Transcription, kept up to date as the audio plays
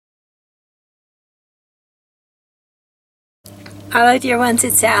Hello dear ones,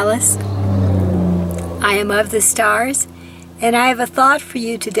 it's Alice. I am of the stars, and I have a thought for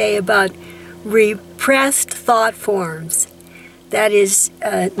you today about repressed thought forms. That is,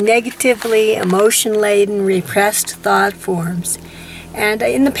 negatively emotion-laden, repressed thought forms. And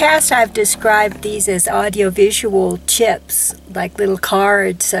in the past I've described these as audiovisual chips, like little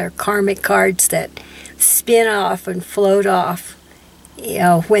cards or karmic cards that spin off and float off,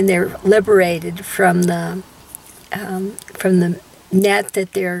 when they're liberated from the net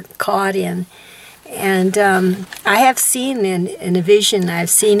that they're caught in. And I have seen in a vision, I've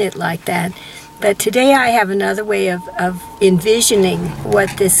seen it like that. But today I have another way of envisioning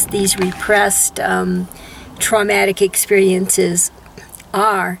what these repressed traumatic experiences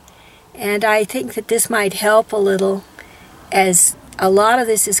are. And I think that this might help a little, as a lot of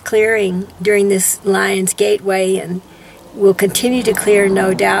this is clearing during this Lion's Gateway and will continue to clear,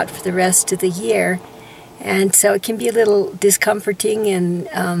 no doubt, for the rest of the year. And so it can be a little discomforting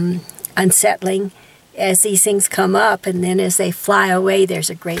and unsettling as these things come up, and then as they fly away, there's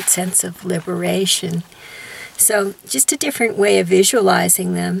a great sense of liberation. So just a different way of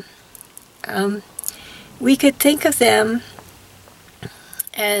visualizing them. We could think of them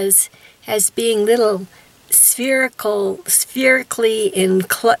as being little spherically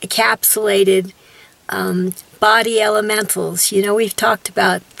encapsulated body elementals. You know, we've talked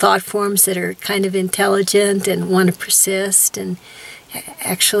about thought forms that are kind of intelligent and want to persist and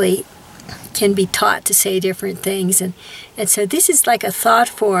actually can be taught to say different things. And so this is like a thought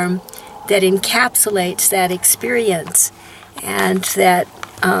form that encapsulates that experience, and that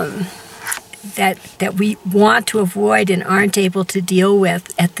that we want to avoid and aren't able to deal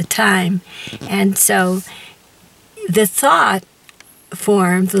with at the time. And so the thought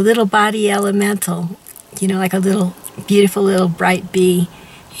form, the little body elemental, like a little beautiful little bright bee,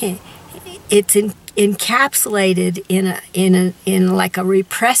 it's encapsulated in like a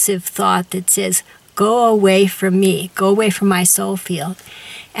repressive thought that says, go away from me, go away from my soul field.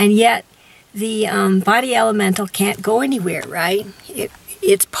 And yet the body elemental can't go anywhere, right?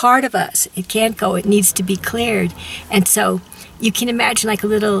 It's part of us. It can't go. It needs to be cleared. And so you can imagine like a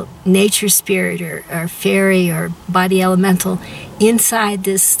little nature spirit or fairy or body elemental inside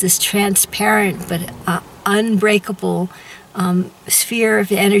this transparent but unbreakable sphere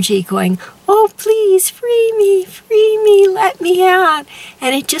of energy going, oh, please, free me, let me out.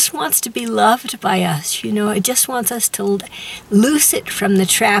 And it just wants to be loved by us, It just wants us to loose it from the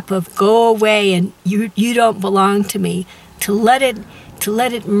trap of go away and you don't belong to me, to let it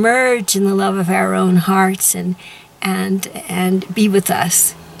merge in the love of our own hearts and be with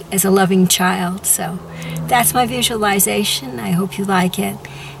us as a loving child. So that's my visualization. I hope you like it,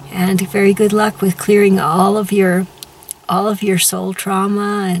 and very good luck with clearing all of your soul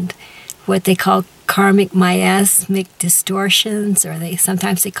trauma and what they call karmic miasmic distortions, or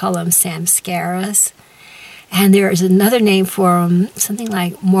sometimes they call them samskaras. And there is another name for them, something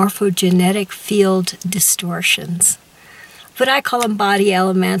like morphogenetic field distortions. But I call them body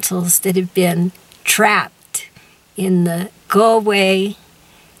elementals that have been trapped in the go away,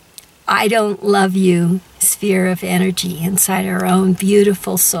 I don't love you sphere of energy inside our own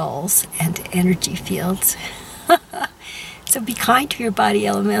beautiful souls and energy fields. So be kind to your body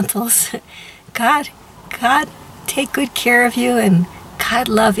elementals. God take good care of you, and God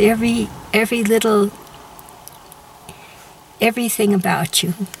love everything about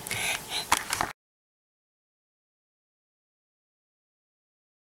you.